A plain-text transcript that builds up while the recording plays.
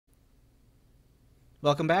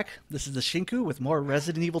Welcome back. This is the Shinku with more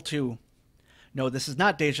Resident Evil 2. No, this is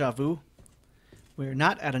not Deja Vu. We're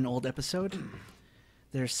not at an old episode.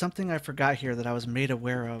 There's something I forgot here that I was made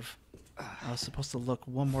aware of. I was supposed to look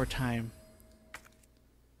one more time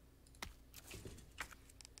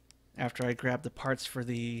after I grabbed the parts for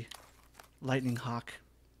the Lightning Hawk.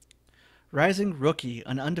 Rising Rookie,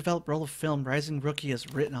 an undeveloped roll of film. Rising Rookie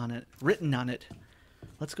is written on it.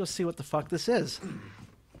 Let's go see what the fuck this is.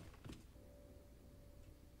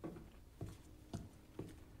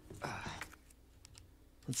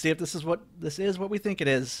 Let's see if this is what we think it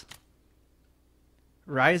is.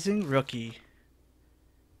 Rising Rookie.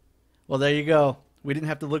 Well, there you go. We didn't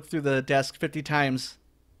have to look through the desk 50 times.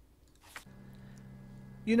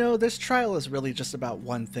 You know, this trial is really just about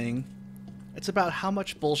one thing. It's about how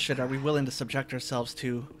much bullshit are we willing to subject ourselves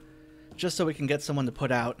to, just so we can get someone to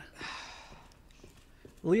put out.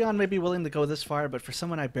 Leon may be willing to go this far, but for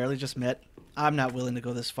someone I barely just met, I'm not willing to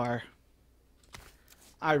go this far.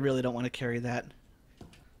 I really don't want to carry that.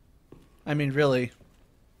 I mean, really.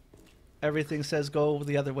 Everything says go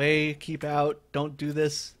the other way, keep out, don't do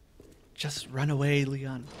this. Just run away,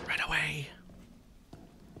 Leon. Run away.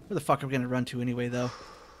 Where the fuck are we going to run to anyway, though?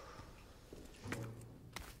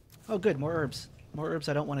 Oh, good. More herbs. More herbs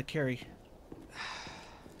I don't want to carry.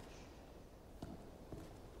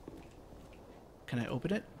 Can I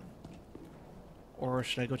open it? Or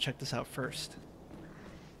should I go check this out first?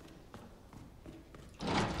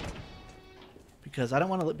 Because I don't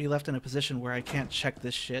want to be left in a position where I can't check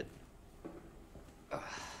this shit.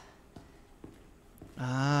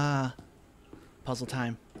 Ah. Puzzle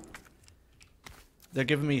time. They're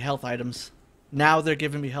giving me health items. Now they're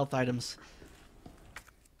giving me health items.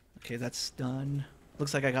 Okay, that's done.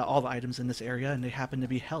 Looks like I got all the items in this area, and they happen to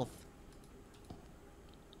be health.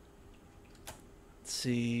 Let's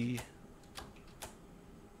see.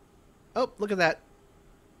 Oh, look at that.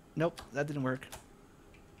 Nope, that didn't work.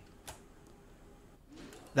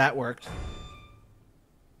 That worked.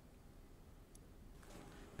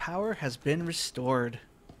 Power has been restored.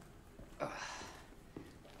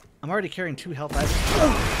 I'm already carrying 2 health items.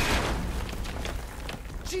 Oh!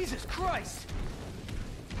 Jesus Christ!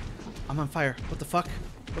 I'm on fire. What the fuck?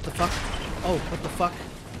 What the fuck? Oh, what the fuck?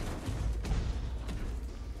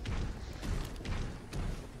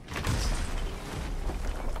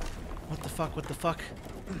 What the fuck? What the fuck?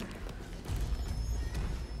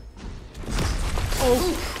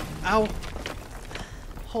 Oh! Ow!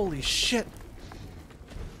 Holy shit!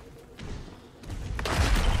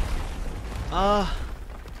 The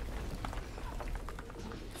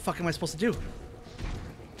fuck am I supposed to do?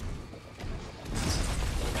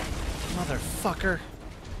 Motherfucker.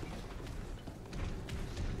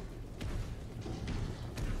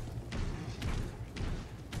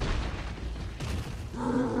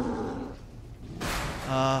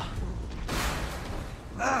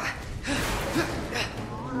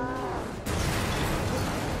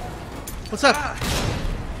 What's up?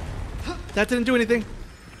 That didn't do anything.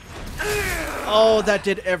 Oh, that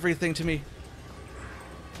did everything to me.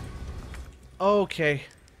 Okay.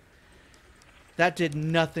 That did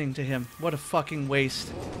nothing to him. What a fucking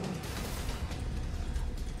waste.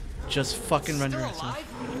 Just fucking run your ass off.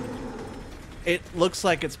 It looks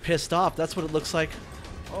like it's pissed off. That's what it looks like.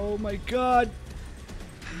 Oh my god.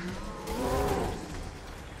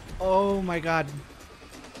 Oh my god.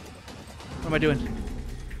 What am I doing?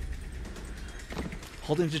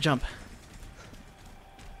 Holding to jump.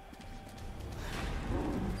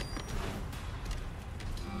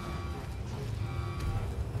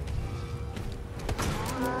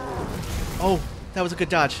 Oh, that was a good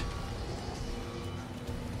dodge.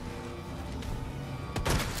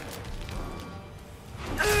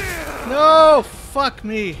 No! Fuck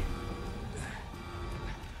me!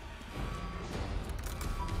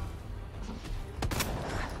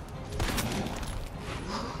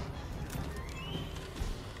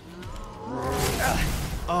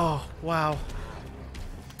 Oh, wow.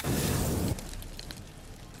 Is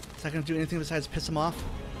that gonna do anything besides piss him off?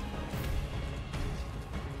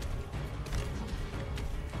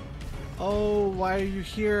 Oh, why are you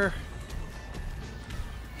here?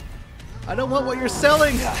 I don't want what you're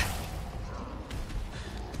selling!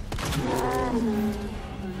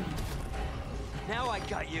 Now I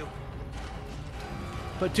got you.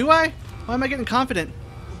 But do I? Why am I getting confident?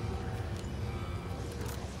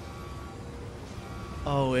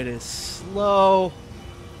 Oh, it is slow.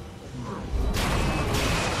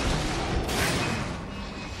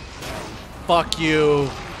 Fuck you.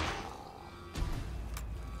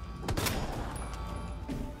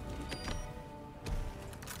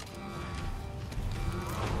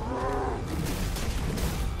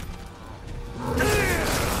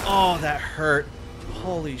 Oh, that hurt.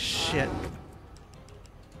 Holy shit.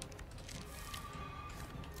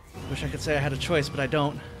 Wish I could say I had a choice, but I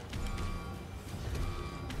don't.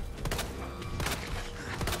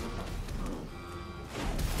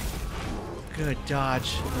 Good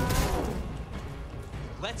dodge.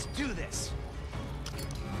 Let's do this.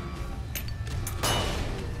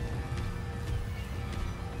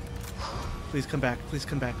 Please come back. Please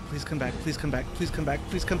come back. Please come back. Please come back. Please come back.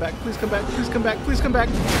 Please come back. Please come back. Please come back. Please come back.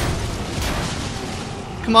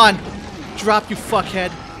 Come on. Drop, you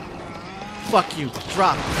fuckhead. Fuck you.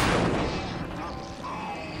 Drop.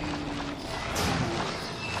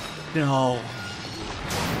 No.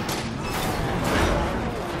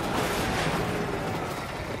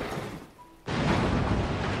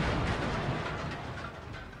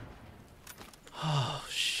 Oh,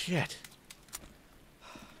 shit.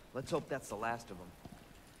 Let's hope that's the last of them.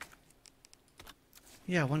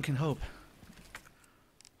 Yeah, one can hope.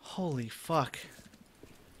 Holy fuck.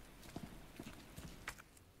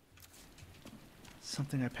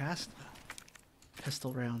 Something I passed?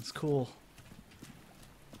 Pistol rounds. Cool.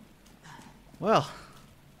 Well.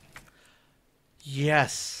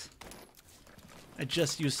 Yes. I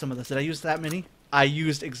just used some of this. Did I use that many? I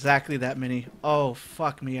used exactly that many. Oh,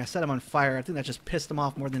 fuck me. I set him on fire. I think that just pissed him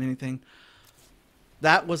off more than anything.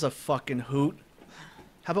 That was a fucking hoot.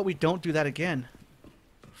 How about we don't do that again?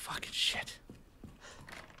 Fucking shit.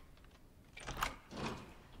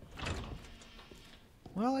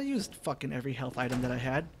 Well, I used fucking every health item that I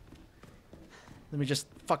had. Let me just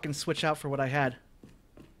fucking switch out for what I had.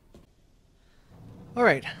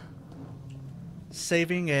 Alright.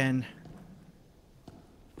 Saving and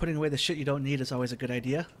putting away the shit you don't need is always a good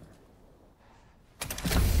idea.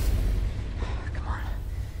 Come on.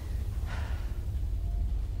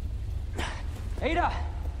 Ada!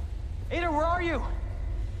 Ada, where are you?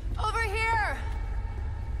 Over here!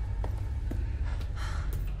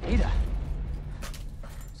 Ada! I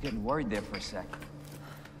was getting worried there for a sec.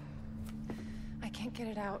 I can't get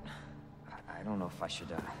it out. I don't know if I should,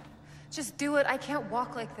 Just do it. I can't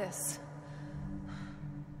walk like this.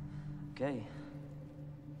 Okay.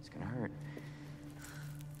 It's gonna hurt.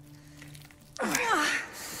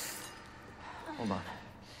 Hold on.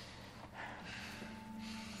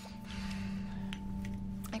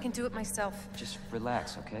 I can do it myself. Just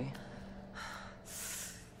relax, okay?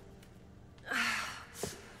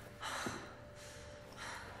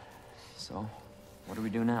 So, what do we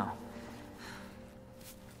do now?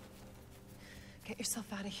 Get yourself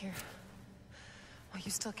out of here. While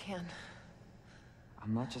you still can.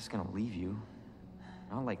 I'm not just gonna leave you.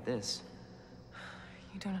 Not like this.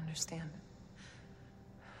 You don't understand.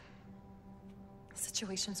 The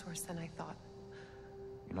situation's worse than I thought.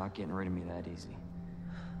 You're not getting rid of me that easy.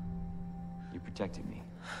 You protected me.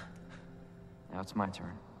 Now it's my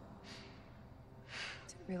turn.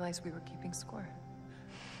 Didn't realize we were keeping score.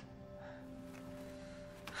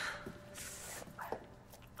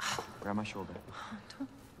 Grab my shoulder. Don't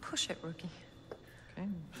push it, rookie. Okay,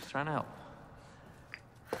 just trying to help.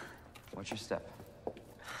 Watch your step.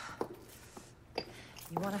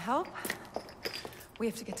 You want to help? We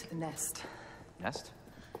have to get to the nest. Nest?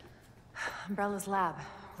 Umbrella's lab,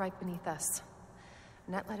 right beneath us.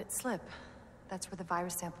 Annette let it slip. That's where the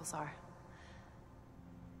virus samples are.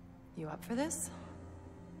 You up for this?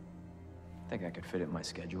 Think I could fit it in my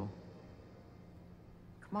schedule.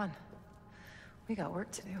 Come on. We got work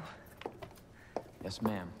to do. Yes,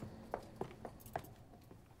 ma'am.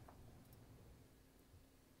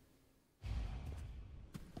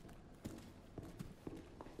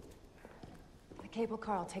 The cable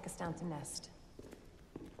car will take us down to Nest.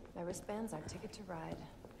 My wristband's our ticket to ride.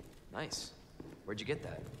 Nice. Where'd you get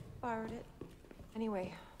that? Borrowed it.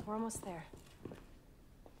 Anyway, we're almost there.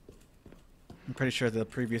 I'm pretty sure the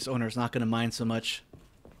previous owner's not going to mind so much.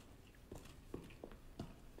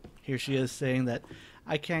 Here she is saying that,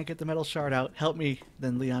 I can't get the metal shard out. Help me.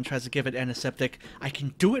 Then Leon tries to give it antiseptic. I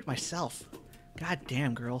can do it myself. God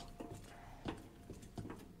damn, girl.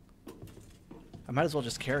 I might as well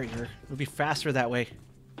just carry her. It'll be faster that way.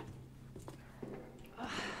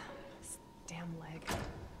 This damn leg.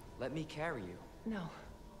 Let me carry you. No.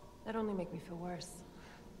 That'd only make me feel worse.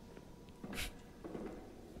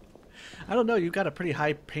 I don't know. You've got a pretty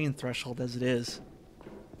high pain threshold as it is.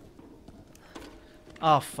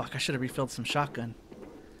 Oh, fuck. I should have refilled some shotgun.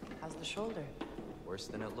 How's the shoulder? Worse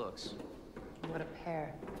than it looks. What a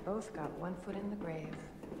pair. Both got one foot in the grave.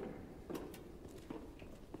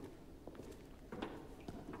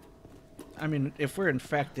 I mean, if we're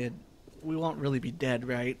infected, we won't really be dead,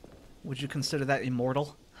 right? Would you consider that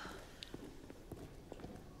immortal?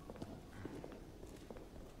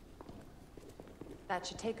 That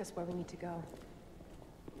should take us where we need to go.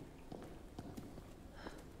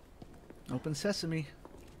 Open sesame.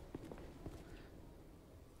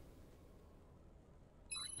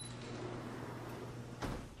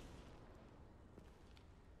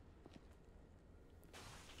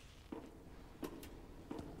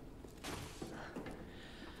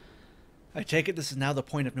 I take it this is now the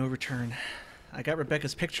point of no return. I got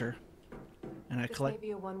Rebecca's picture, and I collect. This may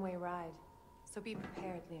be a one-way ride, so be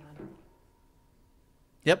prepared, Leon.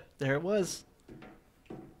 Yep, there it was.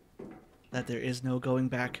 That there is no going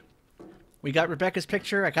back. We got Rebecca's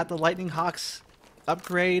picture. I got the Lightning Hawks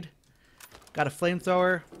upgrade. Got a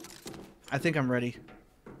flamethrower. I think I'm ready.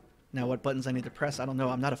 Now what buttons I need to press, I don't know.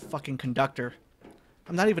 I'm not a fucking conductor.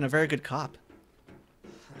 I'm not even a very good cop.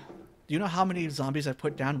 Do you know how many zombies I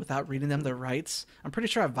put down without reading them their rights? I'm pretty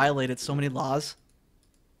sure I've violated so many laws.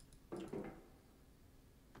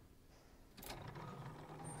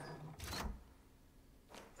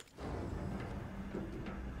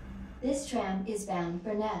 This tram is bound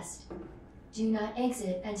for Nest. Do not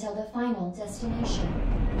exit until the final destination.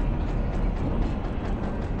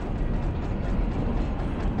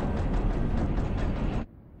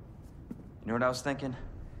 You know what I was thinking?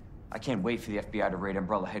 I can't wait for the FBI to raid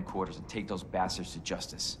Umbrella headquarters and take those bastards to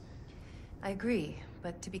justice. I agree,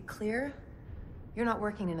 but to be clear, you're not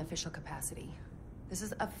working in official capacity. This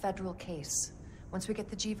is a federal case. Once we get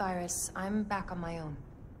the G-Virus, I'm back on my own.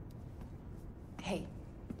 Hey,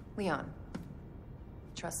 Leon,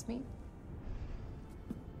 trust me?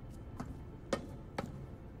 You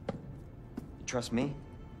trust me?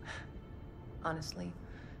 Honestly,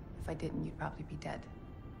 if I didn't, you'd probably be dead.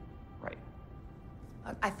 Right.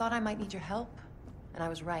 I thought I might need your help, and I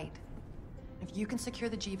was right. If you can secure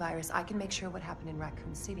the G-Virus, I can make sure what happened in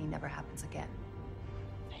Raccoon City never happens again.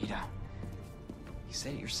 Ada, you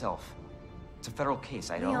said it yourself. It's a federal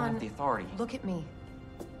case. I don't Leon, have the authority. Look at me.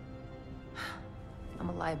 I'm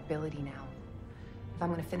a liability now. If I'm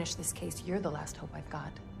gonna finish this case, you're the last hope I've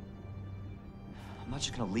got. I'm not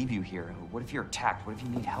just gonna leave you here. What if you're attacked? What if you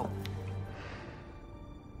need help?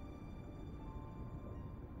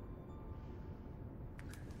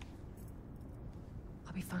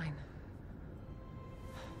 I'll be fine.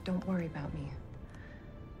 Don't worry about me.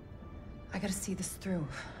 I gotta see this through.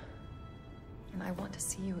 And I want to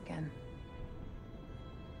see you again.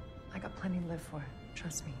 I got plenty to live for,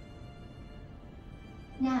 trust me.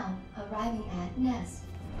 Now, arriving at Nest.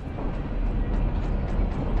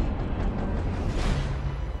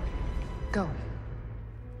 Go.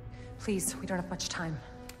 Please, we don't have much time.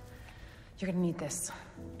 You're gonna need this.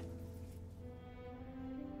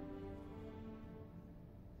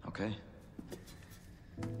 Okay.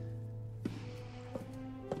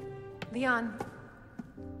 Leon.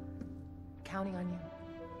 Counting on you.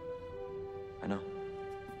 I know.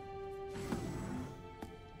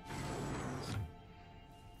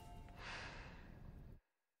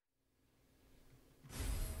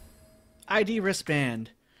 ID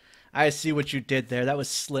wristband. I see what you did there. That was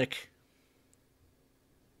slick.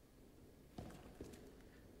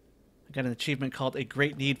 I got an achievement called A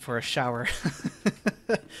Great Need for a Shower.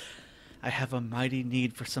 I have a mighty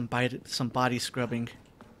need for some body scrubbing.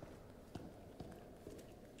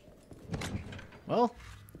 Well,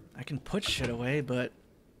 I can put shit away, but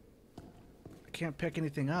I can't pick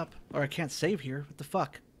anything up. Or I can't save here. What the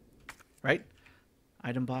fuck? Right?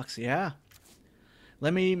 Item box, yeah.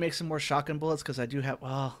 Let me make some more shotgun bullets, because I do have...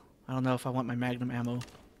 Well, I don't know if I want my magnum ammo.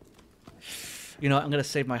 You know, I'm going to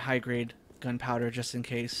save my high-grade gunpowder just in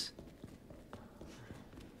case.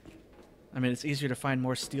 I mean, it's easier to find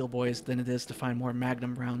more steel boys than it is to find more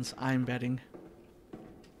magnum rounds, I'm betting.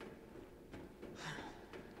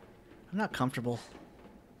 I'm not comfortable.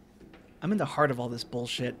 I'm in the heart of all this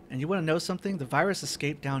bullshit. And you want to know something? The virus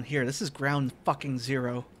escaped down here. This is ground fucking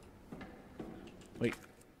zero. Wait.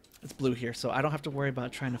 It's blue here, so I don't have to worry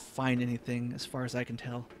about trying to find anything as far as I can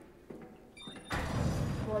tell.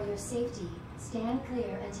 For your safety, stand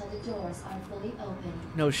clear until the doors are fully open.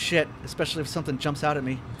 No shit, especially if something jumps out at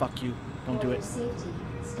me. Fuck you. Don't do it. For your safety,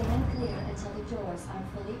 stand clear until the doors are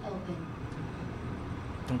fully open.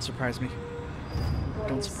 Don't surprise me. For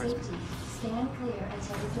Don't your surprise me. safety, stand clear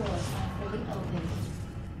until the doors are fully open.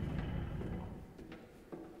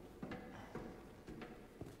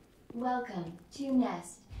 Welcome to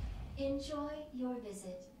Nest. Enjoy your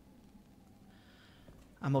visit.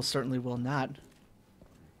 I most certainly will not.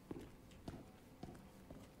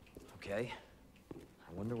 Okay.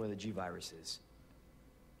 I wonder where the G-Virus is.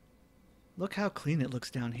 Look how clean it looks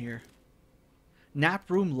down here. Nap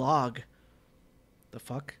room log. The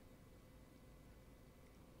fuck?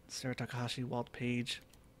 Sarah Takahashi, Walt Page.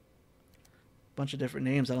 Bunch of different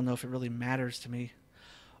names. I don't know if it really matters to me.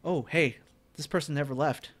 Oh, hey, this person never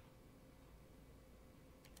left.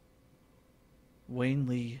 Wayne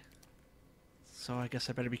Lee. So I guess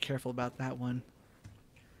I better be careful about that one.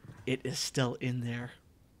 It is still in there.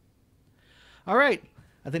 All right.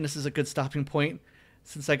 I think this is a good stopping point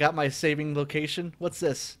since I got my saving location. What's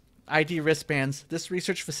this? ID wristbands. This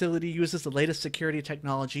research facility uses the latest security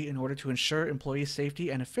technology in order to ensure employee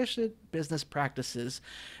safety and efficient business practices.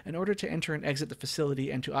 In order to enter and exit the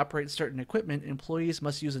facility and to operate certain equipment, employees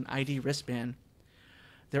must use an ID wristband.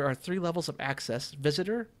 There are 3 levels of access: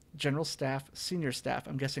 visitor, general staff, senior staff.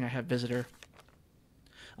 I'm guessing I have visitor.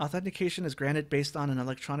 Authentication is granted based on an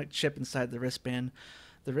electronic chip inside the wristband.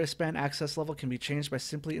 The wristband access level can be changed by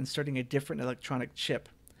simply inserting a different electronic chip.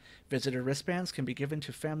 Visitor wristbands can be given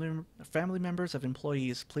to family members of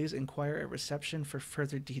employees. Please inquire at reception for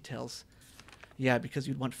further details. Yeah, because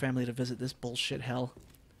you'd want family to visit this bullshit hell.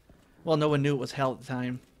 Well, no one knew it was hell at the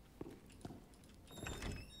time.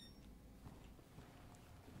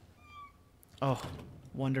 Oh,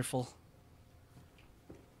 wonderful.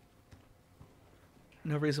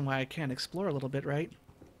 No reason why I can't explore a little bit, right?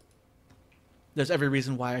 There's every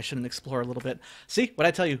reason why I shouldn't explore a little bit. See, what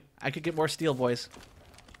I tell you, I could get more steel boys.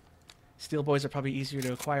 Steel boys are probably easier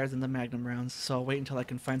to acquire than the magnum rounds, so I'll wait until I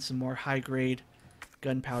can find some more high-grade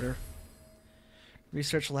gunpowder.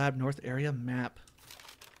 Research lab north area map.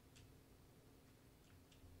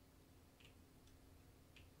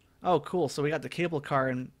 Oh, cool. So we got the cable car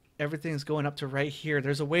and everything's going up to right here.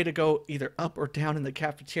 There's a way to go either up or down in the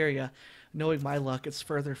cafeteria. Knowing my luck, it's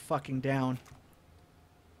further fucking down.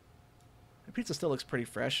 The pizza still looks pretty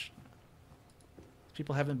fresh.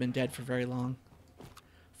 People haven't been dead for very long.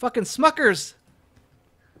 Fucking Smuckers!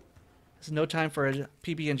 There's no time for a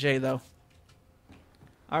PB&J, though.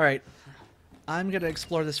 Alright. I'm gonna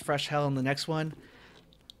explore this fresh hell in the next one.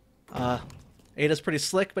 Ada's pretty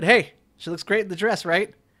slick, but hey! She looks great in the dress,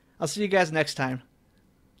 right? I'll see you guys next time.